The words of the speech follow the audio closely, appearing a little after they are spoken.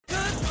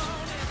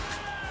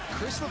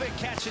Krislovic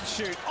catch and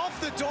shoot off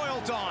the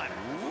Doyle dime.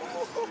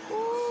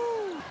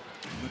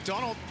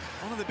 McDonald,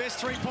 one of the best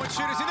three-point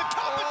shooters in the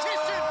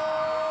competition.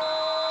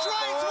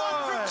 Drains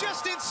one from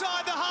just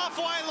inside the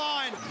halfway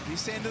line.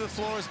 This end of the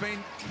floor has been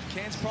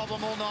Cairns'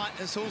 problem all night.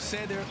 As Hull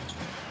said, their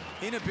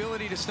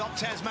inability to stop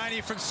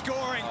Tasmania from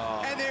scoring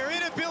and their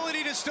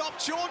inability to stop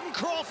Jordan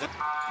Crawford.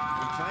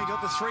 They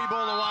got the three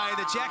ball away.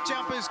 The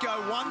JackJumpers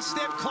go one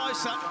step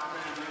closer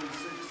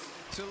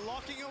to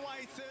locking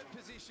away third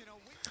position.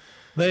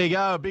 There you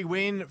go, a big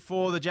win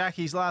for the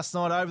Jackies last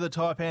night over the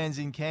Taipans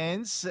in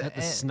Cairns. At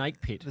the Snake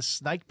Pit. The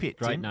Snake Pit.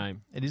 Great Tim.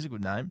 name. It is a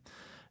good name.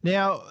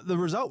 Now, the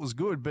result was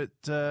good, but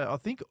I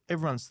think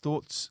everyone's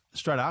thoughts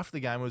straight after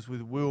the game was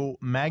with Will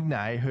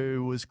Magnay,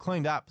 who was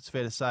cleaned up, it's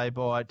fair to say,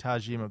 by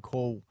Tajir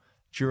McCall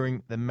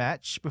during the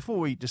match. Before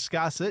we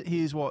discuss it,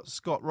 here's what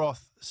Scott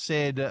Roth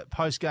said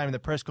post-game in the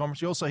press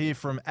conference. You also hear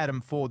from Adam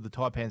Ford, the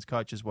Taipans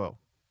coach, as well.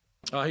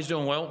 He's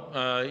doing well.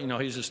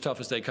 He's as tough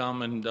as they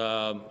come, and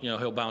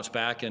he'll bounce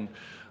back. And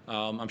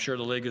I'm sure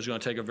the league is going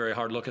to take a very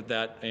hard look at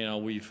that.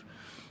 We've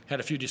had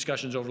a few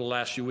discussions over the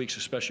last few weeks,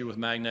 especially with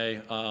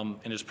Magnay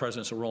and his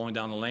presence of rolling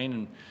down the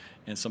lane,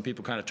 and some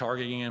people kind of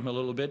targeting him a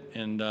little bit.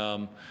 And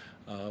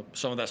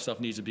some of that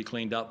stuff needs to be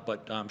cleaned up,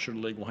 but I'm sure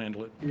the league will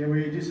handle it. Yeah, were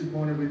you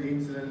disappointed with the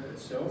incident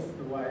itself,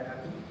 the way it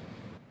happened?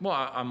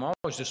 Well, I'm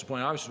always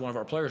disappointed. Obviously, one of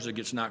our players that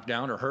gets knocked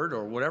down or hurt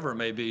or whatever it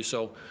may be.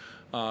 So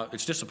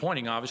it's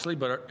disappointing, obviously,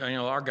 but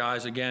our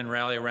guys again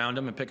rally around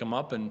him and pick him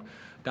up and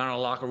down in the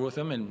locker with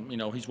him, and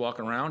he's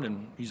walking around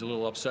and he's a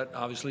little upset,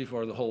 obviously,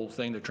 for the whole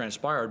thing that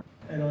transpired.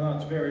 And I know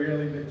it's very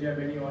early, but do you have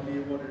any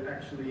idea what it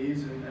actually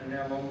is and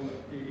how long,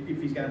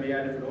 if he's going to be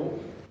out of it all?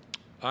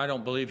 I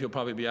don't believe he'll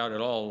probably be out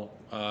at all.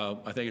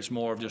 I think it's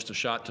more of just a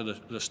shot to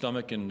the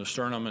stomach and the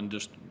sternum, and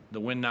just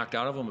the wind knocked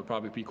out of him would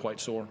probably be quite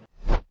sore.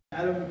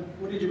 Adam,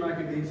 what did you make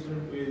of the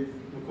incident with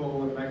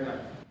McCall and Magnay?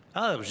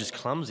 Oh, it was just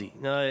clumsy.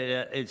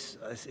 No,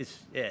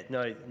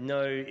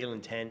 no ill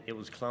intent. It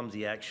was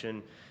clumsy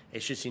action.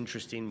 It's just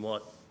interesting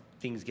what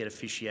things get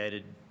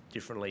officiated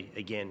differently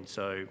again.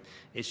 So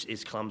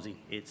it's clumsy.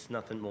 It's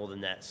nothing more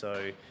than that.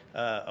 So,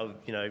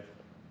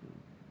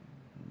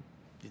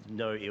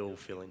 no ill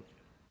feeling.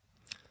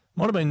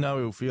 Might have been no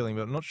ill feeling,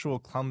 but I'm not sure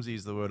clumsy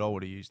is the word I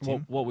would have used,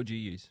 Tim. What would you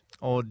use?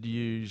 I would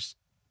use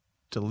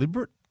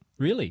deliberate.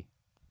 Really?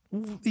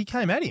 Well, he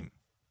came at him.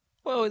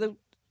 Well,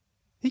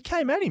 he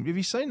came at him. Have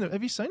you seen it?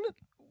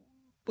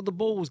 Well, the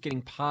ball was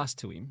getting passed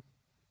to him.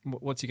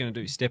 What's he going to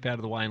do? Step out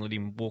of the way and let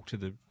him walk to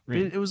the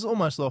rim? It was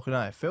almost like an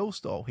AFL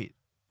style hit.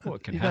 Well,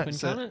 it can happen,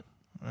 can't it?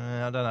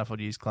 I don't know if I'd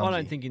use clumsy. I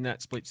don't think in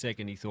that split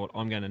second he thought,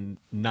 I'm going to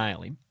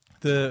nail him.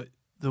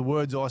 The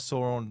words I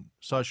saw on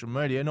social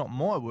media, not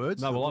my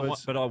words. No,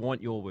 but I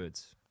want your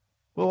words.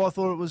 Well, I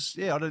thought it was.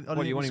 Yeah, I didn't.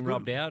 What do you want him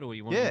rubbed out, or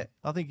you want? Yeah, him...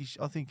 I think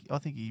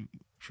he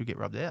should get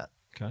rubbed out.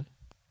 Okay.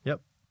 Yep.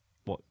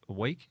 What, a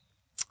week?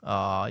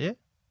 Yeah.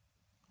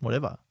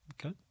 Whatever.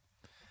 Okay.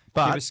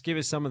 But give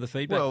us some of the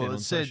feedback then on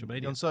social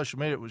media. On social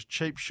media, it was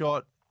cheap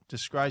shot,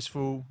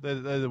 disgraceful. They're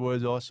the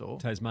words I saw.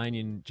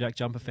 Tasmanian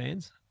JackJumper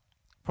fans?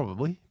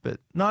 Probably, but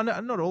no,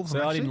 not all of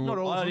them. So actually.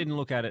 I didn't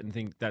look at it and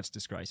think that's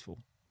disgraceful.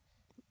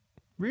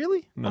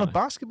 Really? No. On a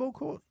basketball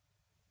court?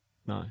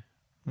 No.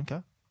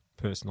 Okay.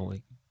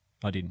 Personally,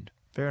 I didn't.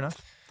 Fair enough.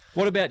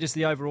 What about just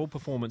the overall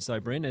performance, though,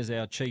 Brent, as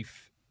our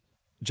chief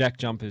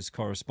JackJumpers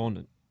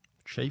correspondent?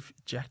 Chief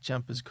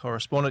JackJumpers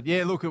correspondent.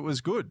 Yeah, look, it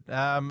was good.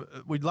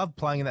 We loved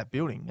playing in that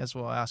building. That's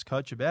why I asked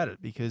Coach about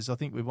it, because I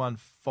think we've won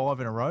 5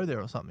 in a row there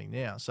or something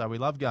now. So we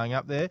love going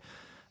up there.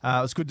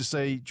 It was good to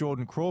see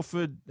Jordan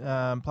Crawford,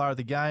 player of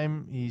the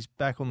game. He's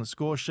back on the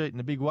score sheet in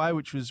a big way,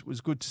 which was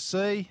good to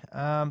see.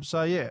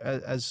 So, yeah,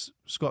 as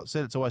Scott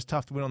said, it's always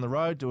tough to win on the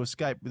road. To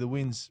escape with a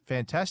win's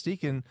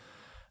fantastic, and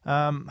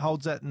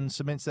holds that and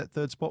cements that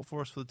third spot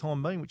for us for the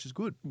time being, which is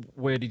good.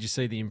 Where did you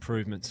see the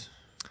improvements?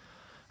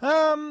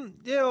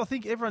 Yeah, I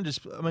think everyone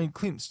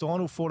Clint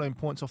Steinel, 14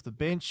 points off the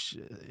bench.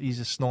 He's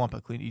a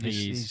sniper, Clint.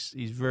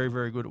 He's very,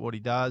 very good at what he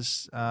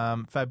does.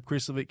 Fab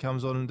Krislovic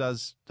comes on and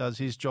does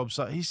his job.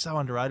 So he's so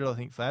underrated, I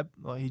think, Fab.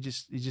 Like he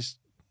just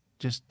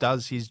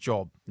does his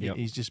job. Yep.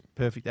 He's just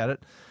perfect at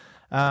it.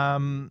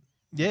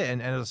 Yeah,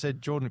 and as I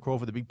said, Jordan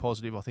Crawford, the big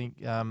positive, I think,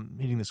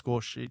 hitting the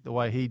score sheet the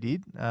way he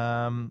did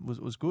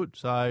was good.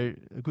 So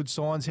good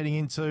signs heading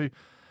into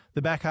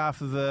the back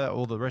half of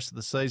the rest of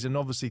the season.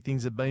 Obviously,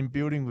 things have been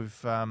building.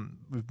 We've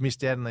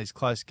missed out on these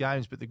close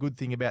games, but the good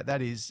thing about that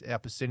is our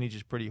percentage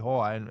is pretty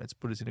high, and it's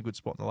put us in a good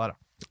spot in the ladder.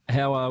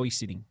 How are we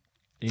sitting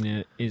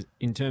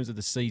in terms of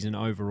the season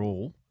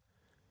overall?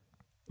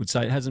 Would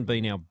say it hasn't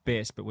been our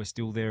best, but we're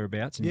still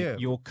thereabouts. And yeah.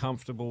 You're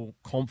comfortable,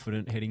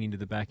 confident heading into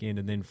the back end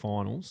and then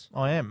finals.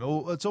 I am.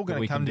 Well, it's all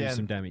going to come down. Do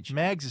some damage.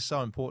 Mags is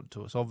so important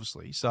to us,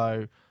 obviously,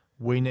 so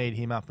we need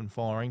him up and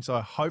firing. So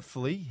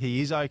hopefully he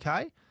is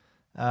okay.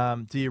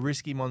 Do you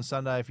risk him on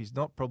Sunday if he's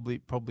not?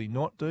 Probably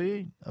not, do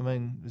you? I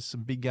mean, there's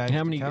some big games.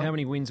 How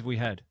many wins have we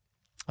had?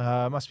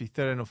 Must be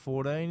 13 or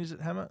 14, is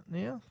it, Hammer,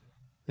 now?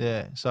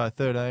 Yeah, so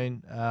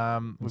 13.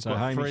 We've got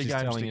Hamish 3 is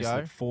games telling to us go.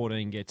 that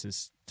 14 gets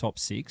us top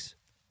 6.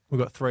 We've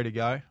got 3 to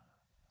go.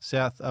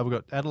 We've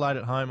got Adelaide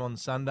at home on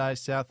Sunday,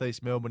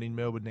 Southeast Melbourne in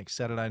Melbourne next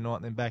Saturday night,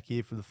 and then back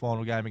here for the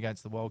final game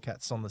against the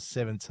Wildcats on the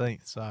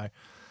 17th. So,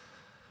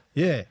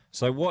 yeah.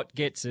 So what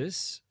gets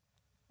us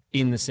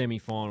in the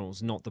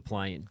semi-finals, not the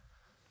play-in?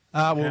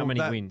 How How many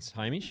wins,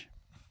 Hamish?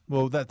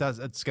 Well,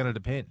 it's going to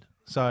depend.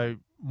 So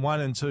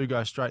 1 and 2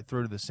 go straight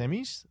through to the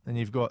semis, and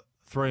you've got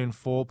 3 and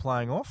 4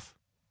 playing off.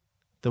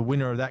 The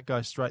winner of that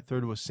goes straight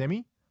through to a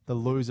semi. The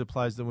loser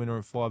plays the winner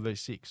of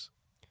 5v6.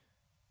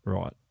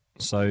 Right.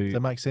 So Does that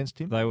make sense,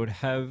 Tim? they would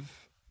have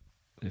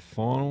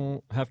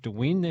to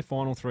win their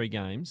final 3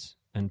 games,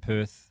 and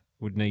Perth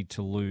would need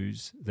to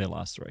lose their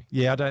last 3.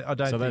 Yeah, I don't. So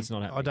think, that's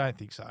not happening. I don't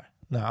think so.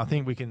 No, I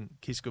think we can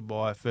kiss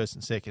goodbye first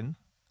and second.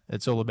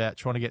 It's all about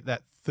trying to get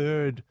that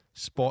third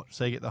spot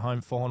so you get the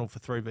home final for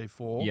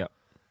 3v4. Yeah.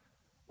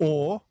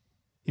 Or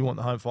you want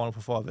the home final for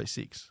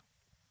 5v6.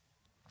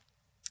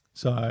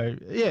 So,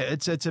 yeah,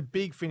 it's a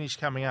big finish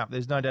coming up.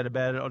 There's no doubt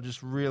about it. I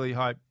just really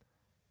hope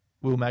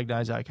Will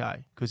Magnay's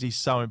okay because he's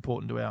so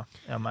important to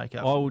our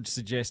makeup. I would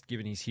suggest,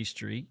 given his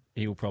history,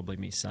 he'll probably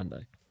miss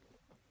Sunday.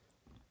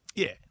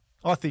 Yeah,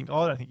 I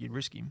don't think you'd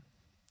risk him.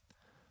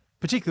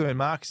 Particularly when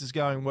Marcus is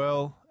going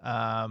well.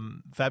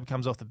 Fab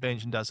comes off the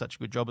bench and does such a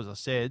good job, as I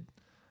said.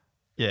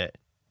 Yeah.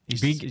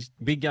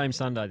 Big game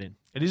Sunday then.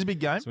 It is a big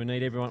game. So we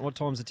need everyone. What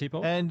time's the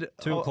tip-off? And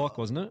 2 o'clock,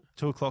 wasn't it?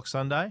 2 o'clock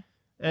Sunday.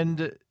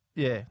 And,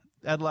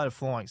 Adelaide are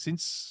flying.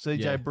 Since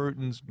CJ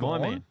Bruton's My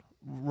gone, man.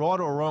 right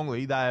or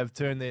wrongly, they have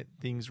turned their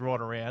things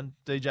right around.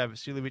 DJ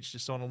Vasiljevic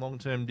just signed a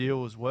long-term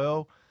deal as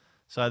well.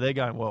 So they're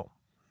going well.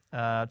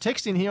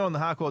 Text in here on the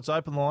Harcourts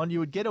open line. You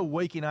would get a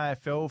week in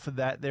AFL for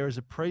that. There is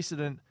a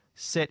precedent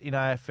set in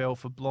AFL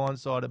for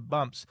blindsided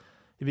bumps.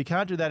 If you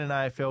can't do that in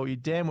AFL, you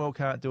damn well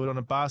can't do it on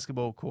a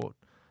basketball court.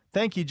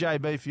 Thank you,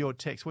 JB, for your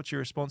text. What's your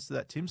response to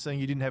that, Tim, saying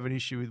you didn't have an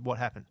issue with what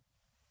happened?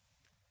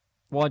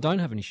 Well, I don't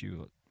have an issue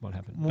with what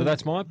happened. But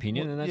that's my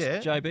opinion, and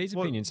that's JB's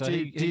opinion. So do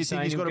you he's think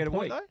saying he's got he'll a get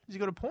point, week. though? Has he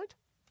got a point?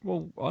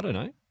 Well, I don't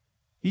know.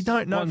 You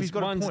don't know if he's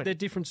got a point. They're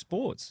different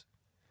sports.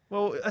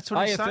 Well, that's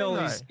what he's saying,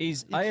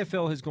 though.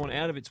 AFL has gone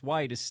out of its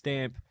way to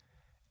stamp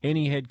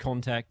any head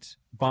contact,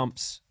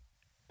 bumps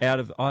out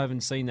of. I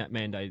haven't seen that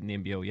mandate in the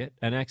NBL yet,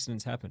 and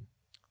accidents happen.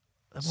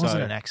 It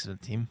wasn't an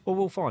accident, Tim. Well,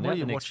 we'll find What out are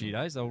you the next watching? few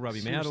days. They'll rub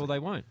him out Seriously. or they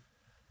won't,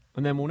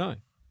 and then we'll know.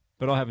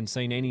 But I haven't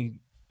seen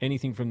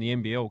anything from the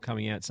NBL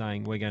coming out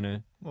saying we're going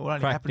to Well, it only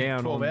crack happened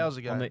down 12 hours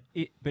ago.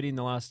 but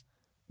in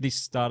this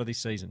start of this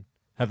season,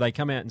 have they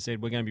come out and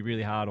said we're going to be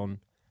really hard on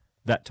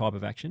that type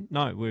of action?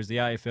 No. Whereas the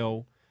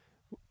AFL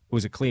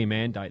was a clear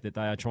mandate that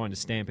they are trying to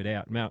stamp it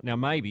out. Now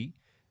maybe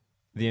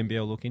the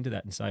NBL look into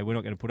that and say we're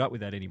not going to put up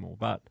with that anymore.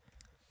 But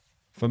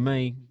for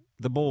me,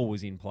 the ball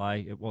was in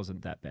play. It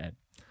wasn't that bad.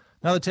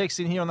 Another text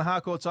in here on the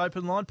Harcourts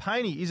open line.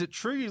 Painey, is it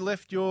true you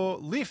left your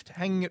lift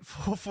hanging at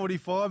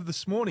 4:45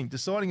 this morning,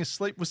 deciding a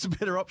sleep was the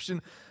better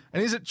option?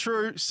 And is it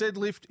true said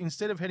lift,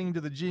 instead of heading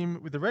to the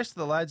gym with the rest of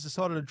the lads,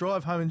 decided to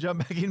drive home and jump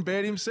back in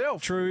bed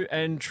himself? True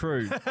and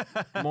true.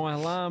 My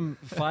alarm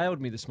failed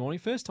me this morning.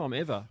 First time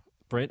ever,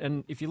 Brent.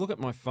 And if you look at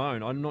my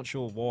phone, I'm not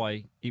sure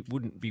why it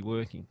wouldn't be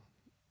working.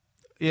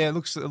 Yeah, it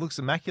looks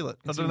immaculate.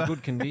 It's I don't in know.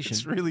 good condition.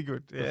 It's really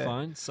good. The Yeah.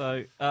 phone.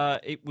 So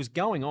it was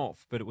going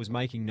off, but it was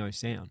making no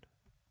sound.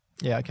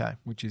 Yeah, okay.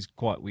 Which is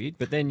quite weird.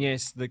 But then,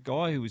 yes, the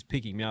guy who was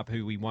picking me up,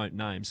 who we won't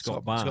name,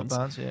 Scott Barnes,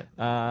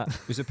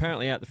 was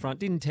apparently out the front,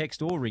 didn't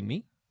text or ring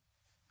me,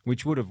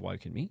 which would have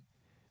woken me.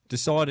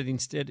 Decided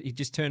instead he'd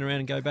just turn around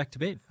and go back to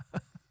bed. I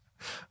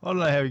don't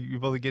know how you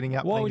bother getting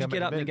up. Why and would then you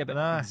get up and go get back?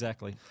 No.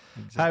 Exactly.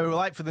 Hey, we're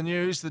late for the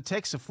news. The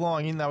texts are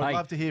flying in, though. We'd Hey,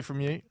 love to hear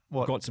from you.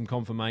 What? Got some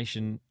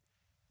confirmation.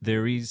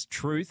 There is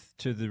truth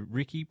to the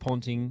Ricky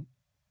Ponting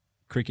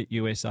Cricket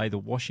USA, the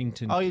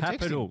Washington Oh, you texted him?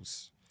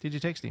 Capitals. Did you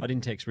text him? I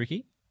didn't text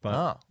Ricky,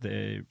 but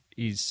there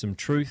is some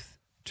truth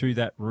to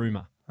that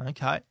rumour.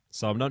 Okay.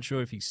 So I'm not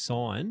sure if he's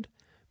signed,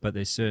 but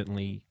there's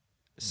certainly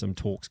some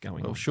talks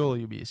going Well, on.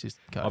 surely you'll be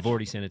assistant coach. I've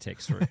already sent a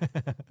text through.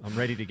 I'm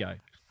ready to go.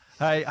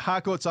 Hey,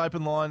 Harcourt's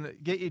open line.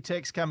 Get your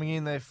texts coming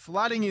in. They're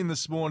flooding in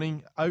this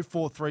morning.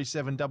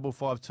 0437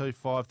 552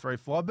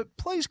 535. But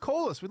please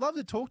call us. We'd love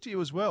to talk to you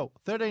as well.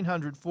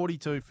 1300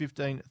 42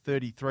 15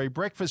 33.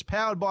 Breakfast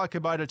powered by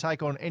Kubota.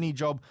 Take on any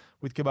job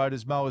with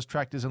Kubota's mowers,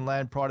 tractors and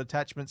land pride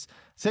attachments.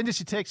 Send us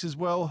your texts as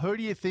well. Who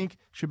do you think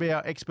should be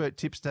our expert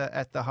tipster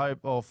at the Hope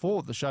or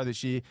for the show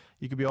this year?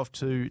 You could be off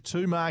to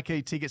 2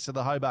 marquee tickets to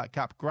the Hobart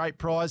Cup. Great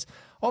prize.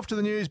 Off to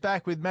the news.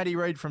 Back with Matty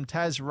Reid from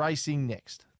Taz Racing next.